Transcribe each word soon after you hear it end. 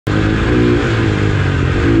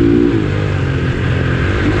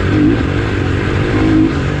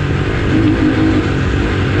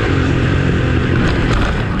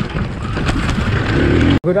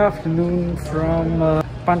Good afternoon from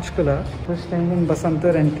Panchkula. We're staying in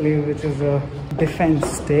Basantar Enclave, which is a defense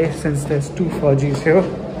stay since there's 2 Fauji's here.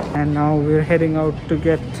 And now we're heading out to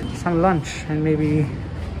get some lunch and maybe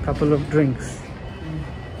a couple of drinks.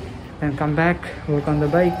 Then come back, work on the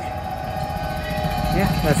bike. Yeah,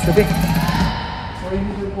 that's the day.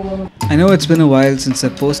 I know it's been a while since I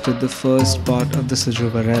posted the first part of the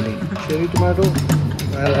SJOBA Rally. Cherry tomato?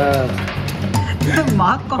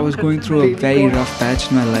 I was going through a very rough patch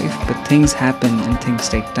in my life, but things happen and things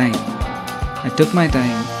take time. I took my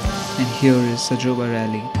time, and here is SJOBA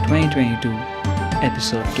Rally 2022,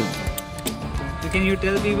 Episode 2. So can you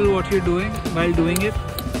tell people what you're doing while doing it?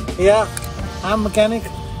 Yeah, I'm a mechanic.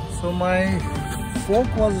 So my fork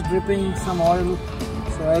was dripping some oil.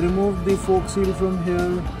 So I removed the fork seal from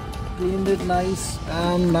here, cleaned it nice,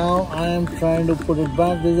 and now I am trying to put it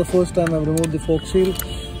back. This is the first time I've removed the fork seal.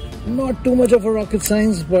 Not too much of a rocket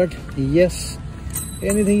science, but yes,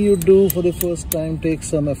 anything you do for the first time takes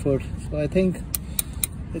some effort. So I think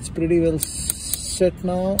it's pretty well set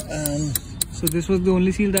now. And so this was the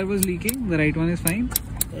only seal that was leaking? The right one is fine?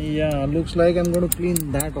 Yeah, looks like I'm going to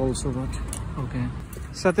clean that also. But okay.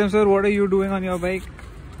 Satyam sir, what are you doing on your bike?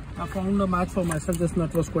 I found a match for myself. This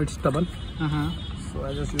nut was quite stubborn. So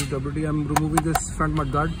I just used WD. I'm removing this front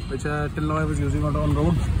mud guard, which till now I was using it on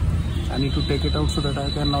road. I need to take it out so that I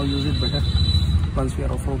can now use it better once we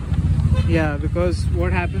are off-road. Yeah, because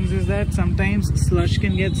what happens is that sometimes slush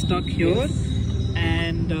can get stuck here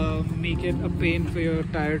and make it a pain for your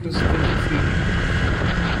tire to spin free.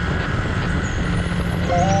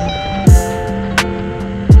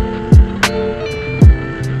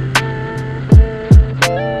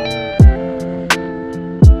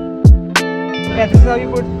 Yeah, this is how you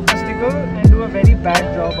put a sticker and do a very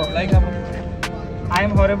bad job of it. I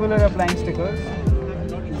am horrible at applying stickers.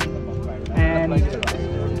 And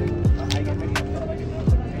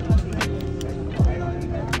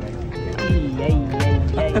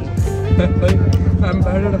I'm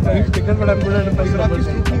bad at applying stickers, but I'm good at applying rubbers.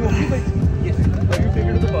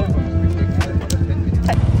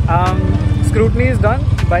 Scrutiny is done.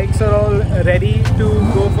 Bikes are all ready to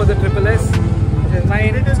go for the SSS. Which is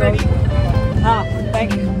mine.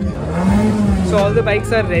 Thank you. So all the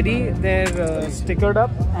bikes are ready, they're stickered up,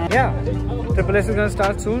 and yeah, SSS is gonna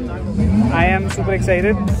start soon. I am super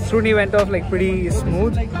excited. Scrutiny went off like pretty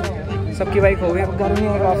smooth. सबकी bike हो गई, गर्मी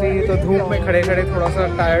है काफ़ी, तो धूप में खड़े-खड़े थोड़ा सा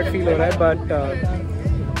tired feel हो रहा है, but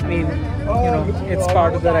I mean, you know, it's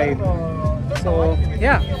part of the ride. So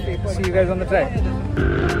yeah, see you guys on the track.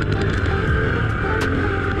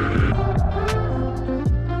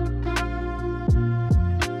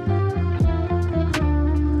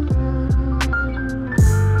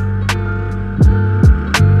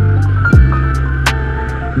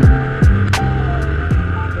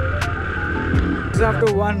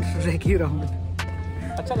 After one recce round.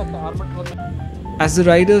 As the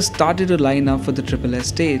riders started to line up for the SSS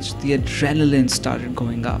stage, the adrenaline started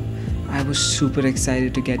going up. I was super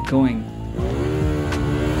excited to get going.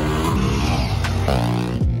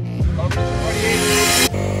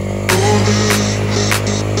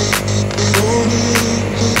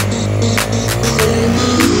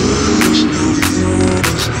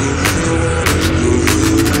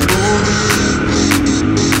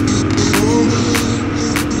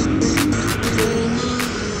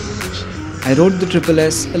 I rode the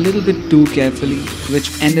SSS a little bit too carefully, which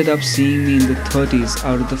ended up seeing me in the 30s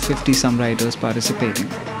out of the 50 some riders participating.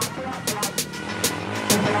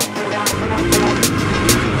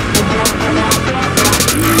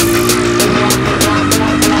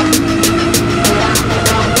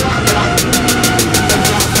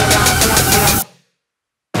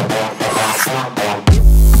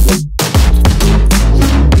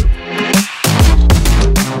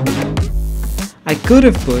 I could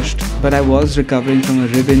have pushed, but I was recovering from a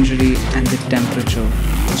rib injury and the temperature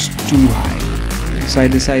was too high, so I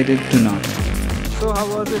decided to not. So how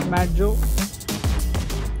was it, Matt Joe?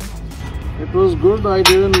 It was good. I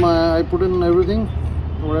put in everything,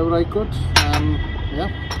 whatever I could, and yeah,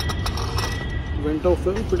 went off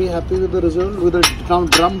well. Pretty happy with the result, with a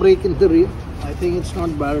drum brake in the rear. I think it's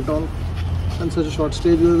not bad at all. And such a short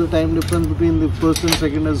stage, the time difference between the first and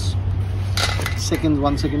second is seconds,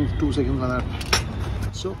 1 second, 2 seconds like that.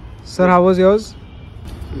 So, sir, how was yours?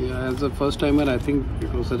 Yeah, as a first timer, I think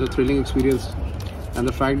it was such a thrilling experience, and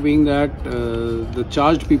the fact being that the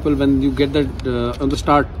charged people, when you get that on the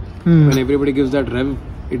start, when everybody gives that rev,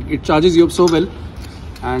 it charges you up so well.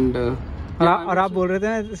 And और आप बोल रहे थे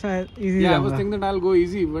ना इसमें easy. Yeah, I was thinking that I'll go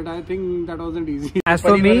easy, but I think that wasn't easy. As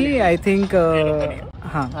for me, I think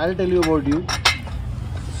I'll tell you about you.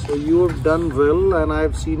 So you've done well, and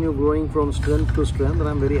I've seen you growing from strength to strength, and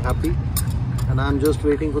I'm very happy. And I'm just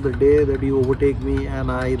waiting for the day that you overtake me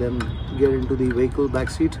and I then get into the vehicle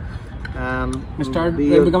backseat and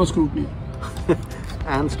become a scrutiny.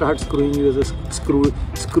 and start screwing you as a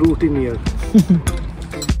scrutineer.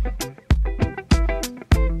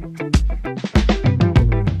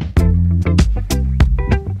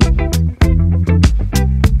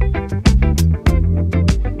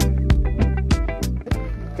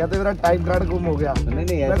 कहते मेरा time card गुम हो गया।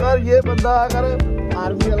 नहीं अगर ये बंदा अगर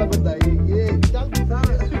आर्मी वाला बंदा है ये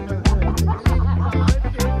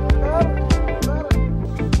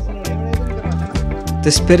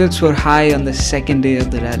The spirits were high on the second day of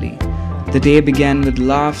the rally. The day began with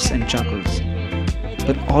laughs and chuckles.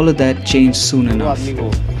 But all of that changed soon enough.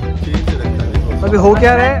 अभी हो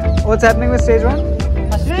क्या रहा है? What's happening with stage 1?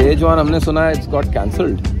 Stage 1 हमने सुना है it's got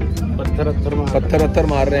cancelled. पत्थर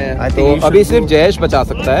मार रहे हैं। तो अभी सिर्फ जयेश बचा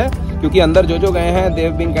सकता है क्योंकि अंदर जो गए हैं they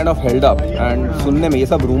have been kind of held up and सुनने में ये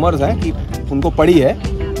सब rumors हैं कि उनको पड़ी है।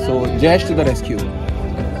 So Jayesh to the rescue.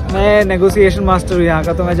 मैं नेगोशिएशन मास्टर हूँ यहाँ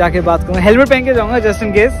का, तो मैं जाके बात करूँगा। हेलमेट पहन के जाऊँगा just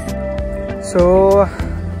in case. So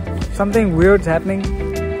something weird's happening.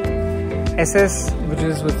 SS, which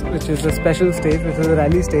is a special stage, which is a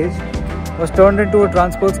rally stage, was turned into a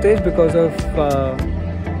transport stage because of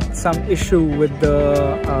some issue with the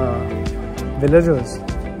villagers.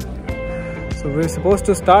 So we're supposed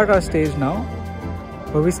to start our stage now,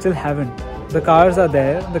 but we still haven't. The cars are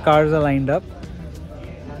there, the cars are lined up,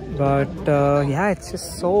 but yeah, it's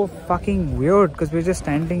just so fucking weird because we're just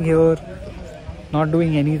standing here not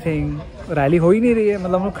doing anything. Rally हो ही नहीं रही है,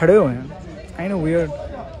 मतलब हम लोग खड़े हुए हैं. Kind of weird.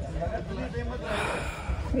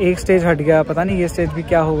 एक स्टेज हट गया, पता नहीं ये स्टेज भी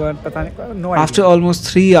क्या होगा, पता नहीं. No idea. After almost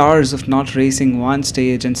 3 hours of not racing one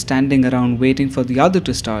stage and standing around waiting for the other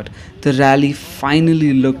to start, the rally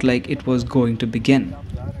finally looked like it was going to begin.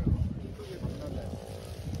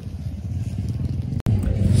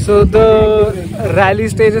 So the rally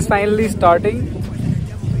stage is finally starting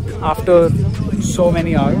after so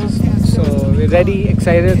many hours. So we're ready,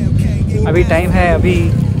 excited. अभी time है, अभी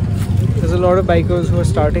there's a lot of bikers who are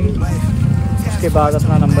starting. उसके बाद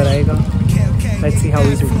अपना number आएगा. Let's see how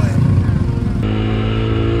we do.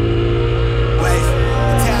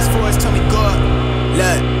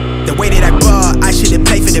 The way that I ball, I should've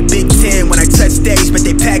played for the Big Ten when I touch stage, but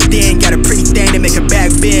they packed in. Got a pretty thing to make a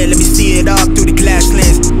back bend. Let me see it all through the glass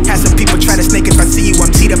lens. Had some people try to snake if I see you,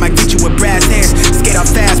 I'm teed up, I get you with brass hands. Skate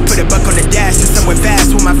off fast, put a buck on the dash, and somewhere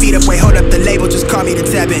fast. With my feet up, wait, hold up the label, just call me the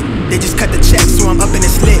tabin. They just cut the check, so I'm up in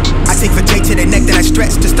the slit. I take for J to the neck, then I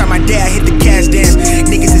stretch. To start my day, I hit the cash dance.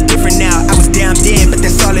 Niggas is different now, I was down then, but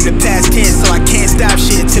that's all in the past tense. So I can't stop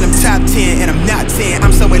shit till I'm top 10, and I'm not 10.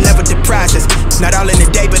 I'm so in love with the process. Not all in a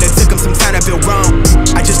day, but it took them some time to build wrong.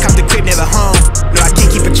 I just copped the crib, never home. No, I can't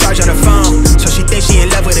keep a charge on the phone. So she thinks she in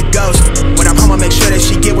love with a ghost. When I'm home, I make sure that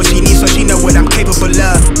she get what she needs, so she know what I'm capable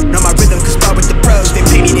of. Know my rhythm, cause spar with the pros. They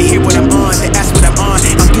pay me to hear what I'm on, they ask what I'm on.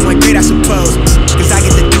 I'm doing great, I suppose. Cause I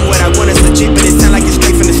get to do what I want, it's legit, but it sound like it's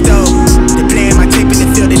straight from the stove. They playing my tape in the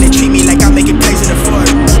field and they treat me like I'm making plays in the fort.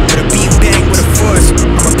 With a beat bang with a force.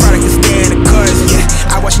 I'm a product of stay in the course. Yeah,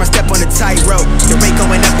 I watch my step on the tightrope. The rate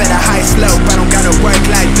going up at a high slope. I don't gotta work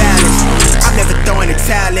like balance. I'm never throwing a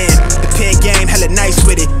towel in. The pen game hella nice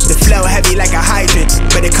with it. The flow heavy like a hydrant,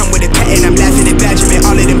 but it come with a patent. I'm laughing at Benjamin.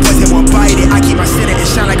 All of them boys that won't bite it. I keep my center and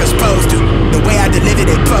shine like I'm supposed to. The way I deliver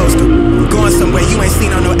they post to. I'm going somewhere you ain't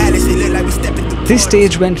seen on no Alice. It look like we stepping through. This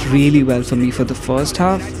stage went really well for me for the first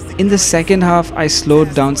half. In the second half, I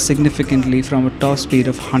slowed down significantly from a top speed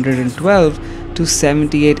of 112 to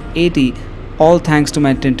 78-80, all thanks to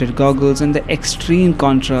my tinted goggles and the extreme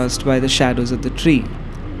contrast by the shadows of the tree.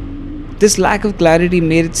 This lack of clarity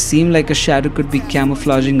made it seem like a shadow could be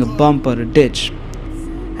camouflaging a bump or a ditch.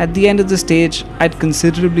 At the end of the stage, I'd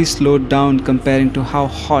considerably slowed down comparing to how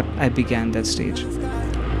hot I began that stage.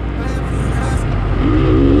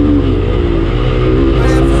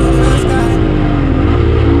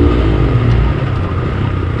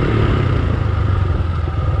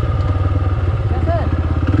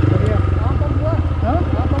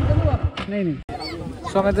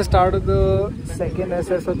 So I'm at the start of the second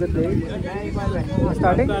SS of the day.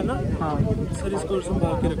 Starting?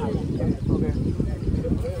 Okay.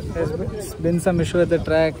 There's been some issue at the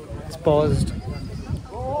track. It's paused.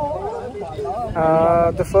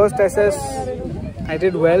 The first SS I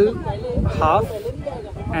did well, half,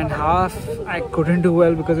 and half I couldn't do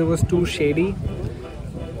well because it was too shady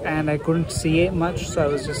and I couldn't see it much. So I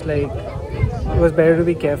was just like, it was better to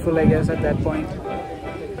be careful, I guess, at that point.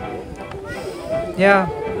 Yeah,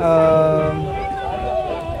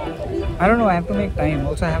 I don't know, I have to make time.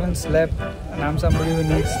 Also, I haven't slept. and I'm somebody who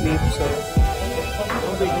needs sleep, so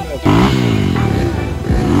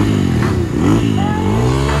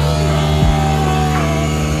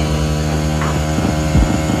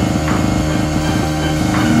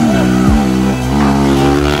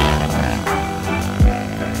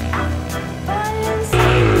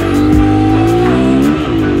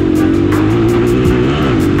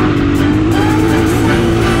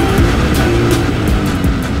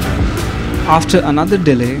after another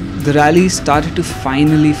delay, the rally started to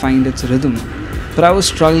finally find its rhythm, but I was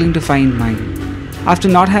struggling to find mine. After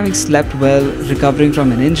not having slept well, recovering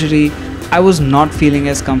from an injury, I was not feeling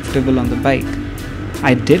as comfortable on the bike.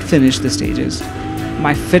 I did finish the stages.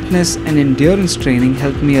 My fitness and endurance training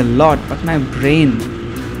helped me a lot, but my brain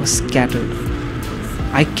was scattered.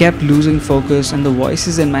 I kept losing focus and the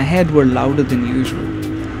voices in my head were louder than usual.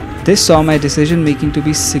 This saw my decision making to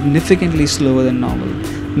be significantly slower than normal,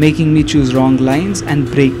 making me choose wrong lines and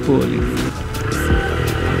brake poorly.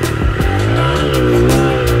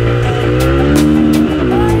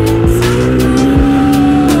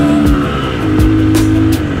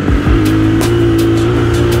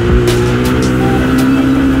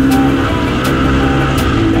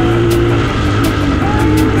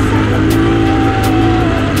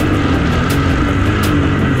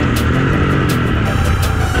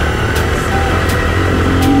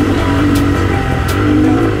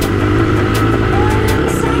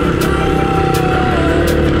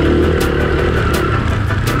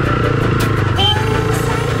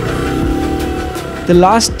 The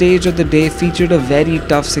last stage of the day featured a very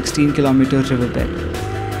tough 16-kilometer riverbed.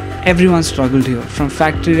 Everyone struggled here, from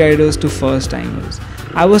factory riders to first-timers.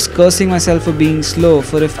 I was cursing myself for being slow,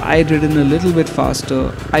 for if I'd ridden a little bit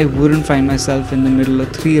faster, I wouldn't find myself in the middle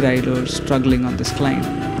of 3 riders struggling on this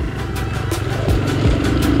climb.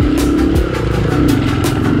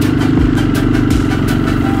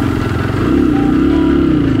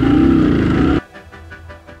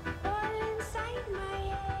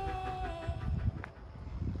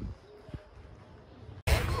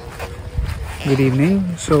 Good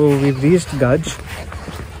evening. So we've reached Gaj,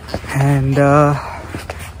 and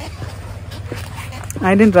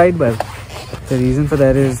I didn't ride well. The reason for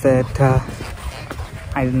that is that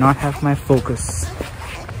I did not have my focus.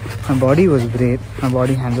 My body was great. My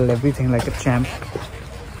body handled everything like a champ,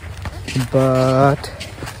 but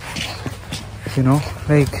you know,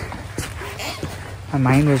 like my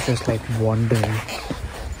mind was just like wandering.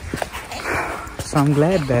 So I'm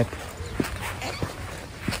glad that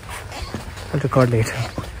I'll record later.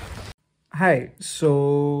 Hi,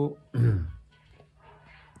 so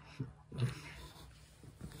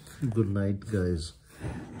Good night, guys.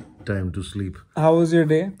 Time to sleep. how was your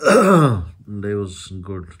day? Day was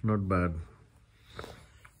good, not bad.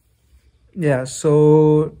 Yeah,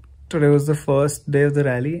 so today was the first day of the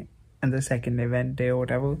rally and the second event day or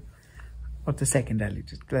whatever. Or the second rally,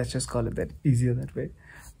 let's just call it that, easier that way.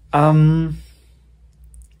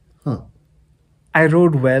 I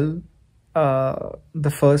rode well.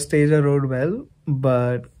 The first stage I rode well,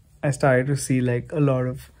 but I started to see like a lot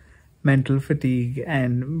of mental fatigue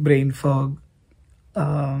and brain fog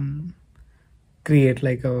create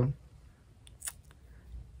like a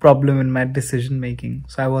problem in my decision making.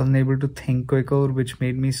 So I wasn't able to think quicker, which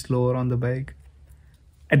made me slower on the bike.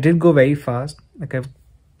 I did go very fast. Like I've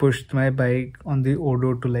pushed my bike on the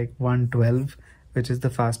Odo to like 112, which is the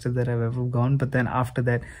fastest that I've ever gone. But then after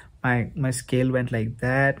that, my scale went like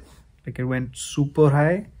that. Like it went super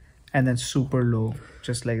high and then super low,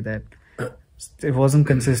 just like that. It wasn't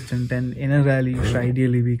consistent, and in a rally you should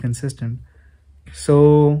ideally be consistent.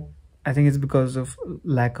 So I think it's because of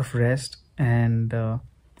lack of rest, and I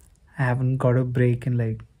haven't got a break in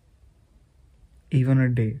like even a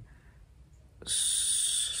day.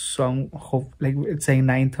 So I'm like it's saying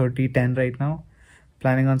 9:30, 10 right now.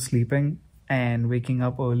 Planning on sleeping and waking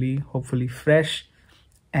up early, hopefully fresh,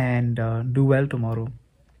 and do well tomorrow.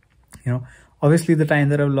 You know, obviously the time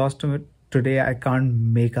that I've lost to it today, I can't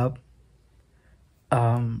make up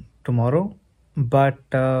tomorrow, but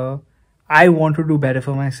I want to do better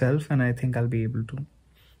for myself, and I think I'll be able to.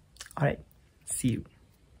 All right, see you.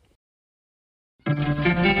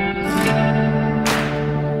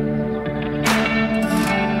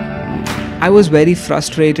 I was very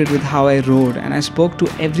frustrated with how I rode, and I spoke to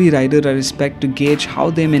every rider I respect to gauge how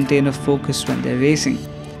they maintain a focus when they're racing.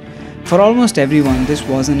 For almost everyone, this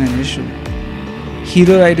wasn't an issue.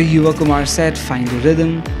 Hero rider Yuva Kumar said, find a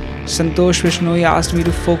rhythm. Santosh Vishnoi asked me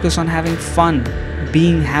to focus on having fun,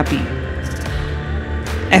 being happy.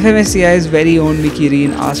 FMSCI's very own Mickey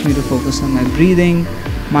Reen asked me to focus on my breathing.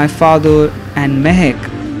 My father and Mehek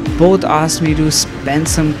both asked me to spend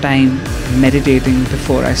some time meditating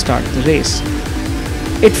before I start the race.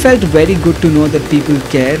 It felt very good to know that people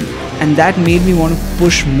cared, and that made me want to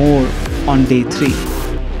push more on day 3.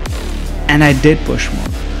 And I did push more.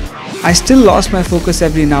 I still lost my focus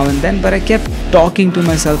every now and then, but I kept talking to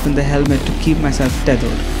myself in the helmet to keep myself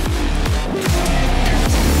tethered.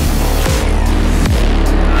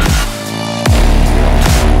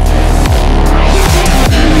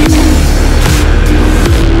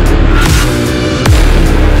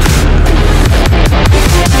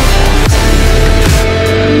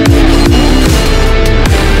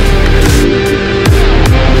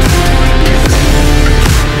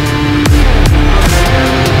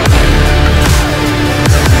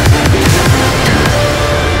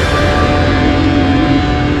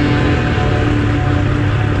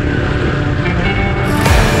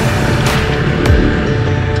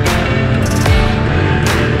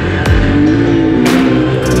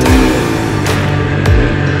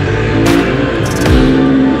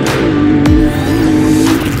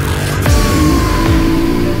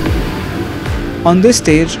 On this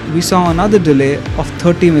stage, we saw another delay of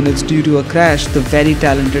 30 minutes due to a crash the very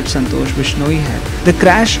talented Santosh Bishnoi had. The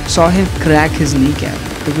crash saw him crack his kneecap.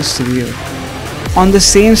 It was severe. On the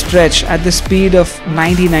same stretch at the speed of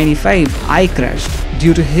 90-95, I crashed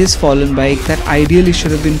due to his fallen bike that ideally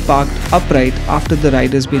should have been parked upright after the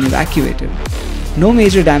riders been evacuated. No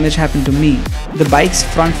major damage happened to me. The bike's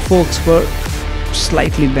front forks were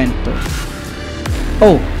slightly bent though.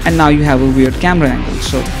 Oh, and now you have a weird camera angle,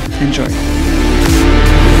 so enjoy.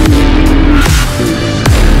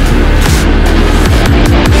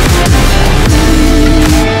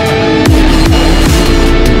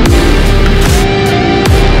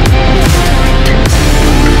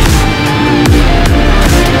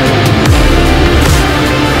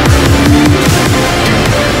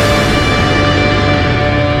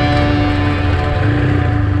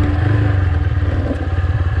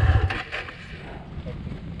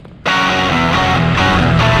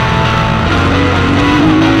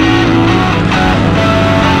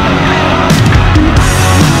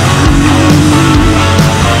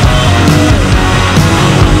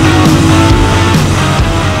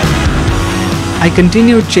 I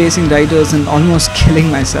continued chasing riders and almost killing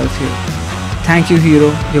myself here. Thank you,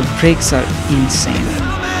 Hero, your brakes are insane.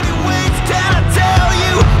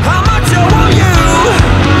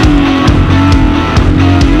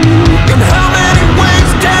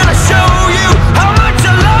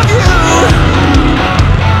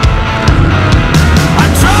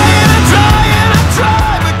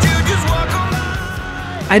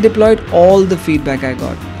 I deployed all the feedback I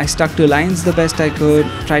got. I stuck to lines the best I could,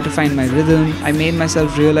 tried to find my rhythm. I made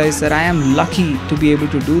myself realize that I am lucky to be able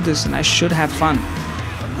to do this and I should have fun.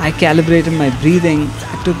 I calibrated my breathing.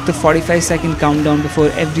 I took the 45-second countdown before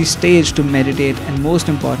every stage to meditate, and most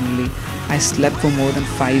importantly, I slept for more than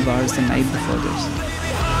 5 hours the night before this.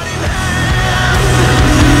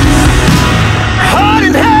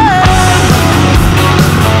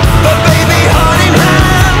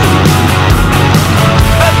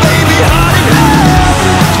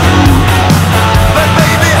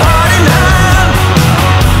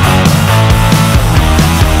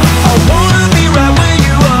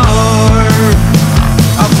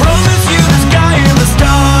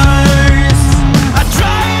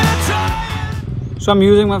 So I'm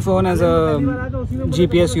using my phone as a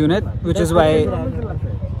GPS unit, which is why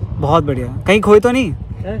बहुत बढ़िया. कहीं खोए तो नहीं?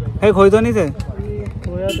 कहीं खोए तो नहीं थे?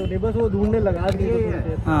 खोया तो नहीं, बस वो ढूंढने लगा दिए.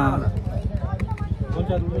 हाँ.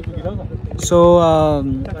 So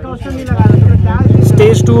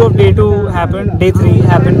stage 2 of day 2 happened. Day 3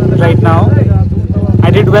 happened right now.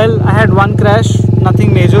 I did well. I had one crash,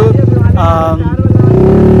 nothing major.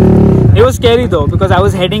 It was scary though because I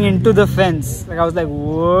was heading into the fence. Like I was like,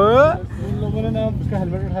 what?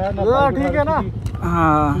 ठीक है ना?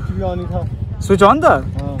 हाँ. कुछ भी on ही था. Switch on था?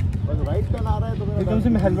 हाँ. बस राइट टर्न आ रहा है तो एकदम से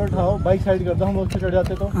मैं हेलमेट उठाओ, बाइक साइड करता हूँ, हम उससे चढ़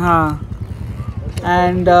जाते तो. हाँ.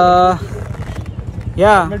 And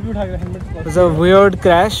yeah, it was a weird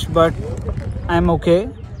crash, but I'm okay.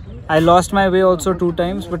 I lost my way also 2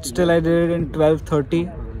 times, but still I did it in 12:30.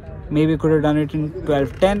 Maybe could have done it in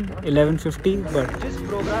 12:10, 11:50, but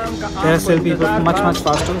there are still people much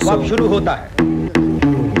faster. So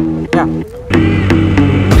yeah.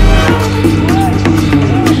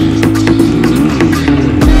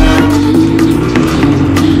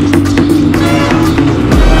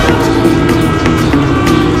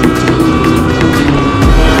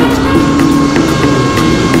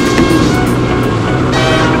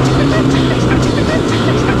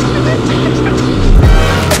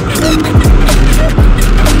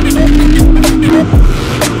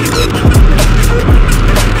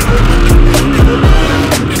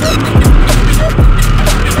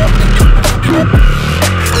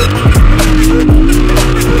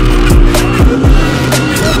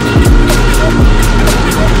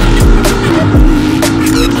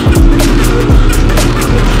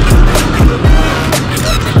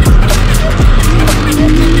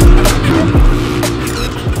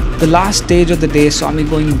 last stage of the day saw me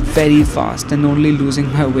going very fast and only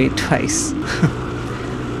losing my weight twice.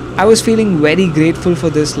 I was feeling very grateful for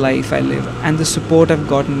this life I live and the support I've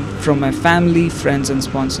gotten from my family, friends and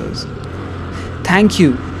sponsors. Thank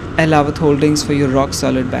you, Ahlawat Holdings, for your rock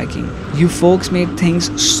solid backing. You folks made things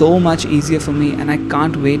so much easier for me and I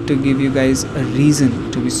can't wait to give you guys a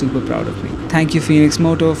reason to be super proud of me. Thank you Fynx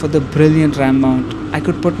Moto for the brilliant RAM mount. I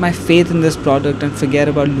could put my faith in this product and forget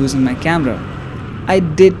about losing my camera. I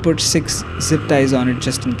did put 6 zip ties on it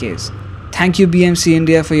just in case. Thank you BMC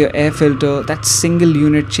India for your air filter. That single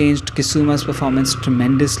unit changed Kisuma's performance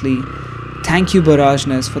tremendously. Thank you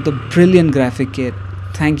Barageness for the brilliant graphic kit.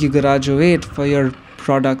 Thank you Garage 08 for your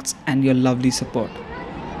products and your lovely support.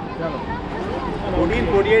 14,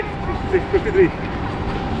 48, 53.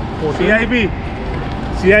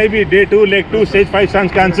 CIB, day 2, leg 2, stage 5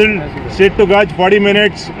 stands cancelled. Straight to Gaj, 40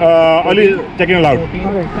 minutes, only checking allowed.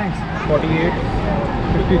 Alright, thanks. 48,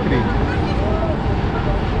 53.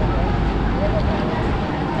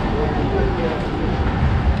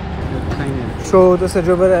 So the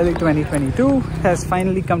SJOBA Rally 2022 has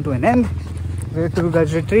finally come to an end. We're to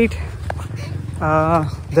Gaj retreat.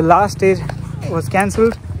 The last stage was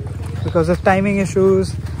cancelled because of timing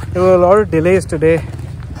issues. There were a lot of delays today.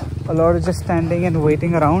 A lot of just standing and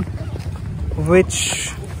waiting around,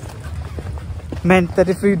 which meant that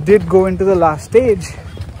if we did go into the last stage,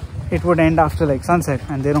 it would end after like sunset,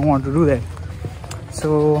 and they don't want to do that.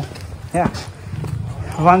 So yeah,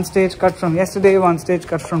 one stage cut from yesterday, one stage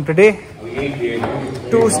cut from today,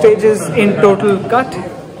 2 stages in total cut.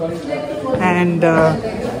 And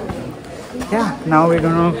yeah, now we're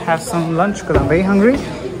gonna have some lunch because I'm very hungry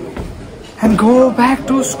and go back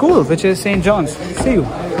to school, which is St. John's. See you.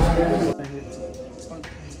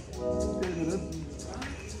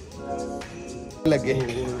 लगे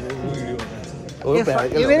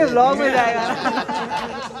ये मेरे vlog में जाएगा।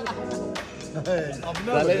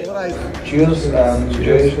 Cheers,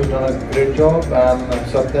 Jayesh has done a great job, and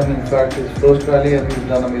Satyam in fact his first rally and he's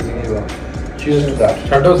done amazingly well. Cheers to that.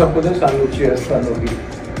 Shadow सबको दे सालों cheers सालों की।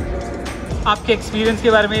 आपके एक्सपीरियंस के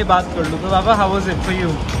बारे में बात कर लूँ तो बाबा, how was it for you?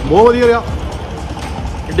 बहुत ਵਧੀਆ ਰਿਹਾ।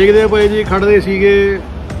 ਡਿੱਗਦੇ ਪਏ ਜੀ, ਖੜਦੇ ਸੀਗੇ,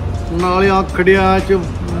 ਨਾਲੇ ਆ ਖੜਿਆ ਚ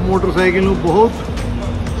ਮੋਟਰਸਾਈਕਲ ਨੂੰ ਬਹੁਤ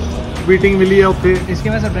बीटिंग मिली है उत्थे। इसके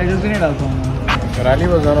मैं सरप्राइजेस भी नहीं डालता हूँ। Rally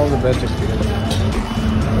was one of the best experience.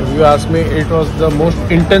 If you ask me, it was the most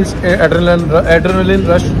intense adrenaline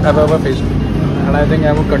rush I've ever faced, and I think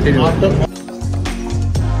I would continue.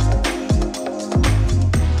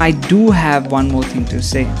 I do have one more thing to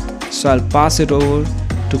say, so I'll pass it over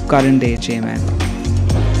to current day J-Man.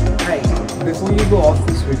 Hi, before you go off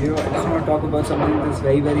this video, I just want to talk about something that's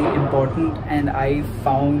very, very important and I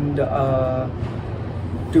found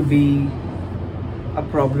to be a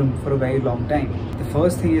problem for a very long time. The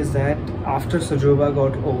first thing is that after SJOBA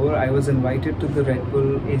got over, I was invited to the Red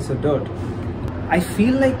Bull Acer Dirt. I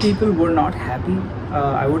feel like people were not happy.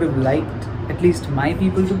 I would have liked at least my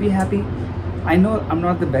people to be happy. I know I'm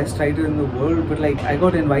not the best rider in the world, but like I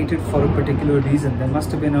got invited for a particular reason. There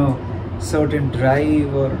must have been a certain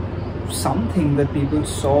drive or something that people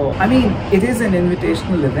saw. I mean, it is an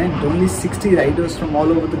invitational event. Only 60 riders from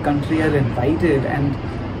all over the country are invited, and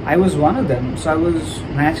I was one of them, so I was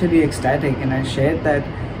naturally ecstatic and I shared that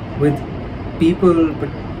with people, but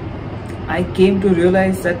I came to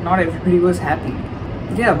realize that not everybody was happy.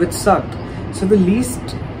 Yeah, which sucked. So the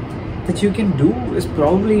least that you can do is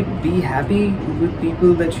probably be happy with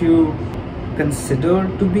people that you consider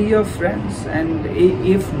to be your friends, and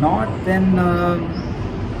if not, then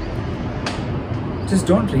just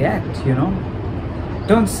don't react, you know.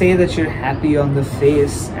 Don't say that you're happy on the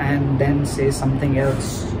face and then say something else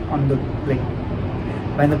on the, like,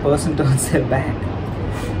 when the person turns their back.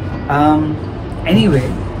 Anyway,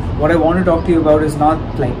 what I want to talk to you about is not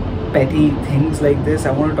like petty things like this.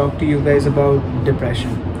 I want to talk to you guys about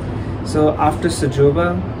depression. So after SJOBA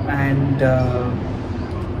and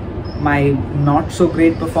my not so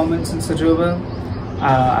great performance in SJOBA,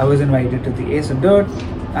 I was invited to the Acer Dirt.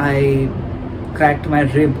 I cracked my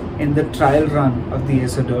rib in the trial run of the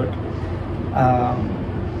Acer Dirt,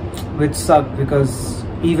 which sucked because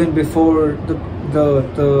even before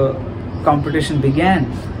the competition began,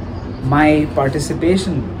 my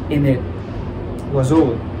participation in it was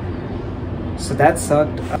over. So that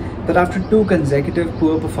sucked. But after 2 consecutive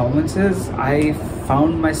poor performances, I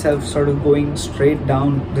found myself sort of going straight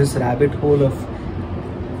down this rabbit hole of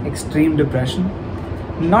extreme depression.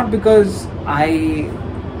 Not because I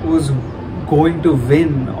was going to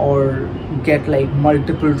win or get like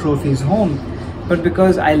multiple trophies home, but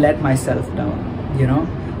because I let myself down, you know.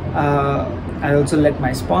 I also let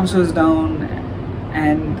my sponsors down,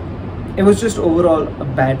 and it was just overall a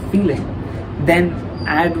bad feeling. Then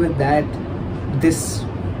add with that this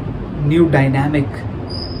new dynamic,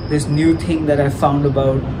 this new thing that I found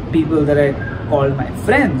about people that I called my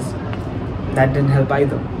friends. That didn't help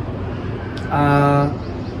either.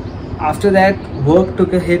 After that, work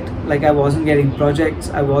took a hit. Like, I wasn't getting projects,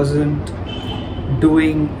 I wasn't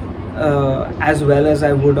doing as well as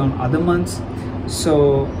I would on other months.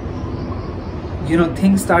 So, you know,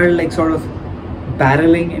 things started like sort of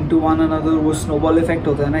barreling into one another. वो snowball effect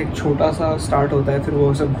होता है ना, एक छोटा सा start होता है, फिर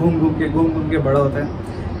वो सब घूम घूम के बड़ा होता है.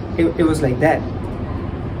 It was like that.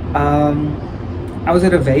 I was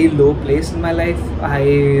at a very low place in my life. I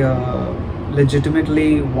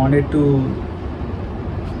legitimately wanted to,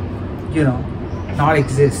 you know, not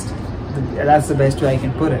exist. That's the best way I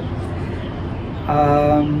can put it.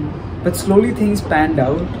 But slowly things panned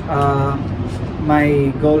out.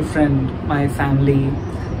 My girlfriend, my family,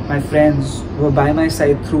 my friends were by my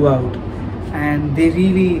side throughout, and they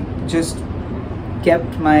really just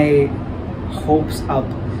kept my hopes up,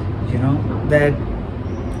 you know, that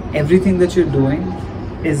everything that you're doing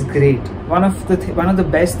is great. One of the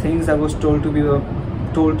best things that was told to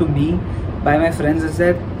me by my friends is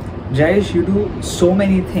that, Jayesh, you do so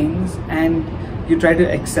many things and you try to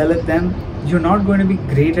excel at them. You're not going to be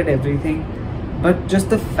great at everything, but just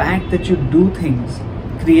the fact that you do things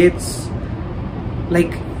creates,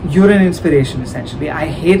 like, you're an inspiration essentially. I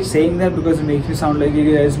hate saying that because it makes you sound like,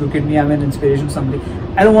 you guys look at me, I'm an inspiration to somebody.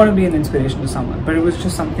 I don't want to be an inspiration to someone, but it was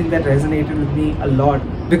just something that resonated with me a lot,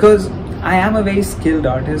 because I am a very skilled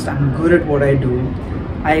artist. I'm good at what I do.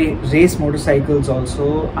 I race motorcycles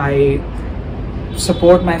also. I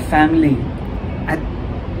support my family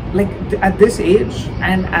at this age,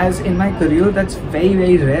 and as in my career, that's very,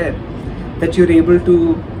 very rare that you're able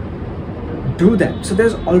to do that. So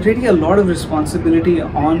there's already a lot of responsibility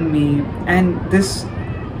on me, and this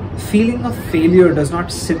feeling of failure does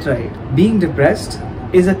not sit right. Being depressed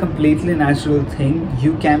is a completely natural thing.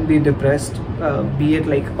 You can be depressed, be it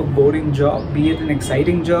like a boring job, be it an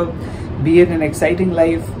exciting job, be it an exciting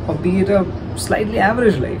life, or be it a slightly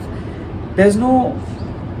average life. There's no,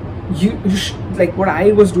 like, what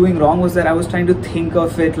I was doing wrong was that I was trying to think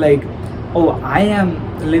of it like, oh, I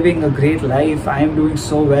am living a great life, I am doing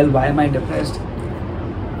so well, why am I depressed?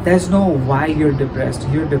 There's no why you're depressed.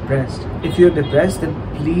 You're depressed. If you're depressed, then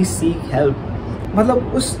please seek help.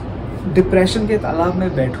 मतलब उस depression के तालाब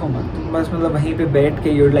में बैठो मत. तुम बस मतलब वहीं पे बैठ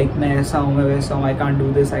के you're like, मैं ऐसा हूँ, मैं वैसा हूँ, I can't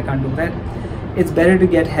do this, I can't do that. It's better to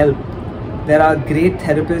get help. There are great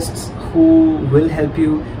therapists who will help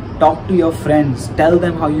you. Talk to your friends. Tell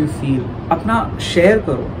them how you feel. अपना share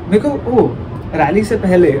करो. मेरे को rally से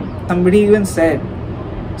पहले somebody even said,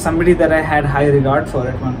 somebody that I had high regard for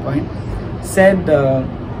at one point said,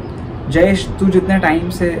 Jayesh, तू जितने time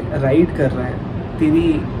से ride कर रहा है, तेरी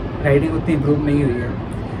राइडिंग उतनी इम्प्रूव नहीं हुई है.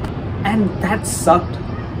 And that sucked.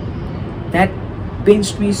 That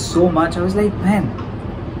pinched me so much. I was like, man,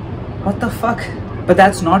 what the fuck? But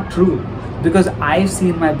that's not true, because I've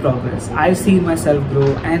seen my progress. I've seen myself grow,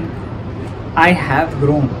 and I have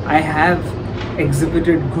grown. I have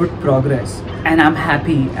exhibited good progress, and I'm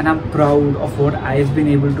happy and I'm proud of what I've been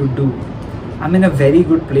able to do. I'm in a very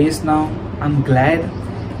good place now. I'm glad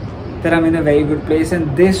that I'm in a very good place,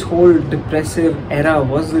 and this whole depressive era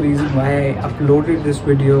was the reason why I uploaded this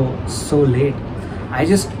video so late. I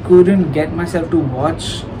just couldn't get myself to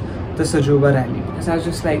watch the SJOBA Rally because I was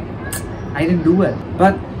just like, I didn't do well.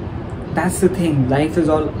 But that's the thing, life is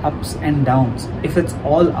all ups and downs. If it's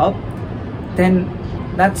all up, then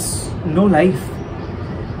that's no life.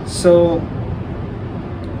 So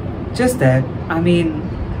just that, I mean,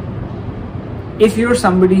 if you're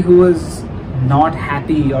somebody who is not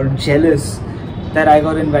happy or jealous that I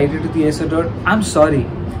got invited to the SJOBA, I'm sorry.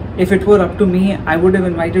 If it were up to me, I would have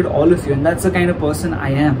invited all of you, and that's the kind of person I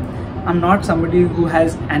am. I'm not somebody who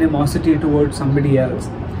has animosity towards somebody else.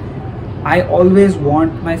 I always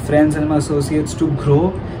want my friends and my associates to grow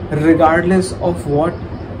regardless of what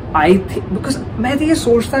I think, because मैं तो ये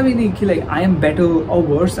सोचता भी नहीं कि like I am better or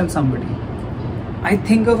worse than somebody. I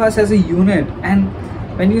think of us as a unit, and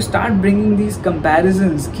when you start bringing these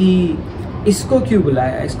comparisons कि इसको क्यों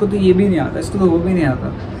बुलाया, इसको तो ये भी नहीं आता, इसको तो वो भी नहीं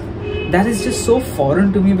आता, that is just so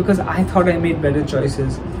foreign to me, because I thought I made better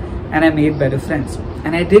choices and I made better friends,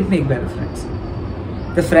 and I did make better friends.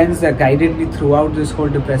 The friends that guided me throughout this whole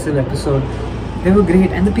depressive episode, they were great,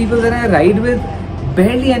 and the people that I ride with,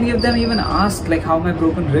 barely any of them even asked like how my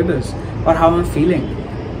broken rib is or how I'm feeling,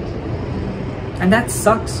 and that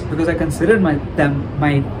sucks because I considered them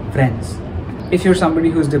my friends. If you're somebody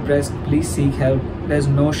who's depressed, please seek help. There's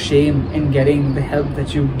no shame in getting the help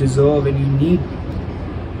that you deserve and you need.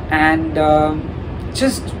 And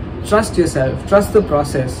just trust yourself, trust the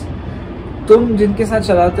process. तुम जिनके साथ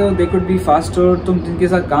चलाते हो they could be faster, तुम जिनके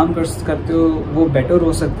साथ काम करते हो वो better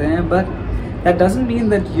हो सकते हैं, but that doesn't mean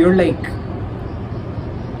that you're like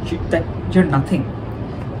that you're nothing.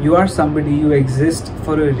 You are somebody, you exist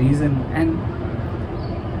for a reason, and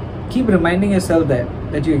keep reminding yourself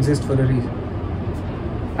that you exist for a reason.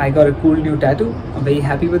 I got a cool new tattoo. I'm very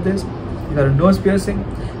happy with this. I got a nose piercing.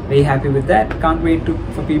 Very happy with that. Can't wait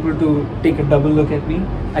for people to take a double look at me.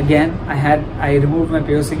 Again, I removed my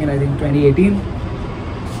piercing in I think 2018,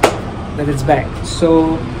 but it's back.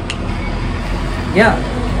 So yeah,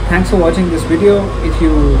 thanks for watching this video. If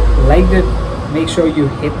you liked it, make sure you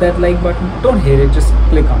hit that like button. Don't hit it, just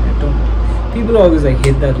click on it. People always like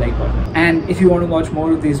hit that like button. And if you want to watch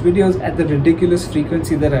more of these videos at the ridiculous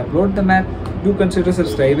frequency that I upload them at, do consider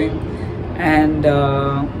subscribing, and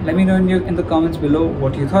let me know in the comments below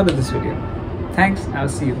what you thought of this video. Thanks, I'll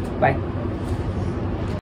see you. Bye.